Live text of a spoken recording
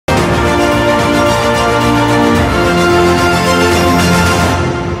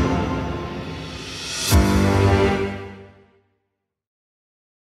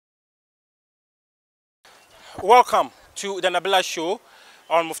Welcome to the Nabila show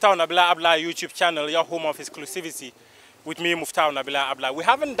on Muftau Nabila Abla YouTube channel, your home of exclusivity with me, Muftau Nabila Abla. We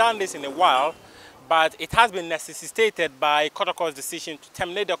haven't done this in a while, but it has been necessitated by Kotoko's decision to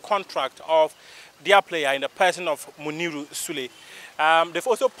terminate the contract of their player in the person of Muniru Sulley. They've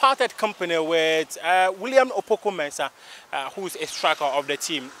also parted company with Opoku Mensah, who is a striker of the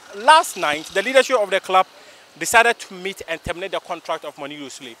team. Last night, the leadership of the club decided to meet and terminate the contract of Muniru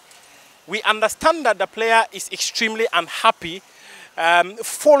Sulley. We understand that the player is extremely unhappy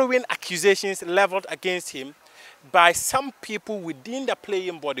following accusations leveled against him by some people within the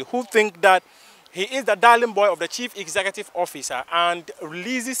playing body who think that he is the darling boy of the chief executive officer and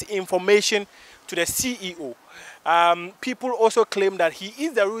releases information to the CEO. People also claim that he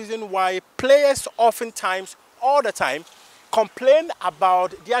is the reason why players oftentimes, all the time, complain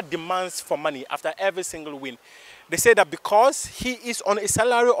about their demands for money after every single win. They say that because he is on a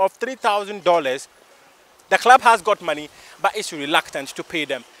salary of $3,000, the club has got money, but is reluctant to pay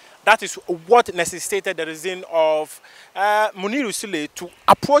them. That is what necessitated the reason of Muniru Sulley to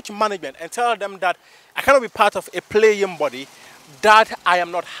approach management and tell them that I cannot be part of a playing body that I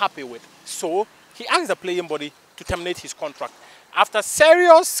am not happy with. So he asked the playing body to terminate his contract. After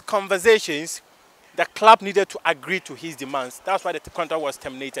serious conversations, the club needed to agree to his demands. That's why the contract was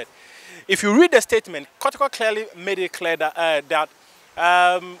terminated. If you read the statement, Kotoko clearly made it clear that,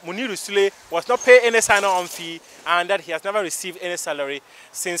 Muniru Sulley was not paying any sign-on fee and that he has never received any salary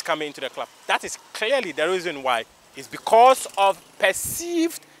since coming into the club. That is clearly the reason why. It's because of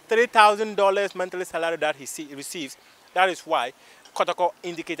perceived $3,000 monthly salary that he receives. That is why Kotoko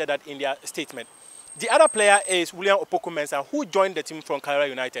indicated that in their statement. The other player is Opoku Mensah, who joined the team from Cluj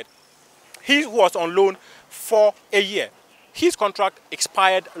United. He was on loan for a year. His contract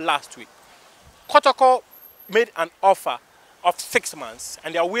expired last week. Kotoko made an offer of 6 months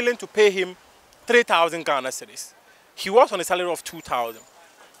and they are willing to pay him 3,000 Ghana cedis. He was on a salary of 2,000.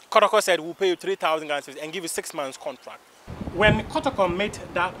 Kotoko said, we'll pay you 3,000 Ghana cedis and give you 6 months contract. When Kotoko made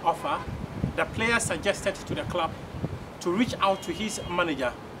that offer, the player suggested to the club to reach out to his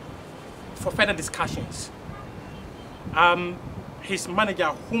manager for further discussions. His manager,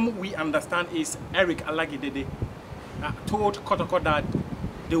 whom we understand is Eric Alagidede, told Kotoko that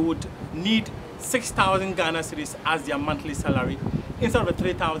they would need 6,000 Ghana cedis as their monthly salary instead of the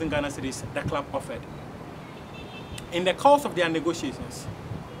 3,000 Ghana cedis the club offered. In the course of their negotiations,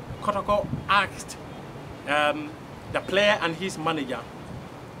 Kotoko asked the player and his manager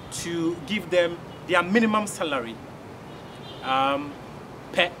to give them their minimum salary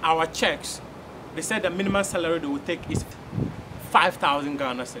per hour checks. They said the minimum salary they would take is 5,000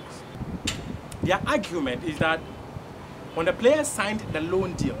 Ghana cedis. Their argument is that when the player signed the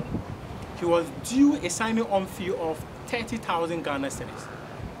loan deal, he was due a signing-on fee of 30,000 Ghana cedis.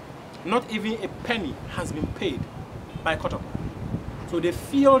 Not even a penny has been paid by Kotoko. So they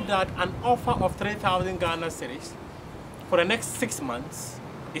feel that an offer of 3,000 Ghana cedis for the next 6 months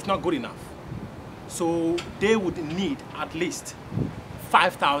is not good enough. So they would need at least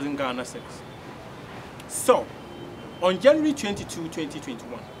 5,000 Ghana cedis. So on January 22,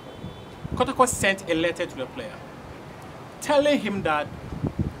 2021, Kotoko sent a letter to the player telling him that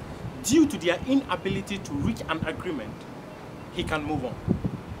due to their inability to reach an agreement, he can move on.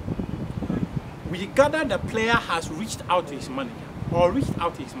 We gather the player has reached out to his manager,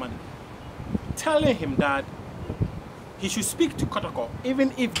 telling him that he should speak to Kotoko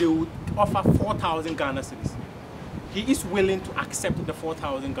even if they would offer 4,000 Ghana cedis. He is willing to accept the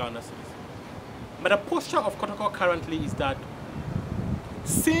 4,000 Ghana cedis. But the posture of Kotoko currently is that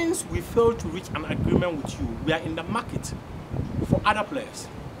since we failed to reach an agreement with you, we are in the market for other players.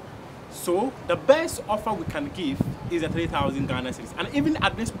 So the best offer we can give is the 3,000 Ghana cedis. And even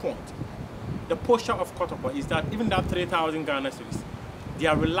at this point, the posture of Kotoko is that even that 3,000 Ghana cedis, they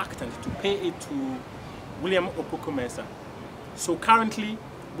are reluctant to pay it to Opoku Mensah. So currently,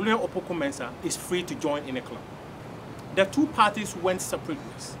 Opoku Mensah is free to join in a club. The two parties went separate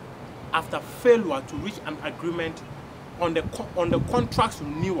ways after failure to reach an agreement on the contract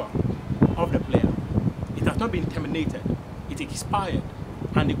renewal of the player. It has not been terminated. It expired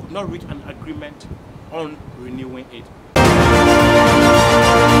and they could not reach an agreement on renewing it.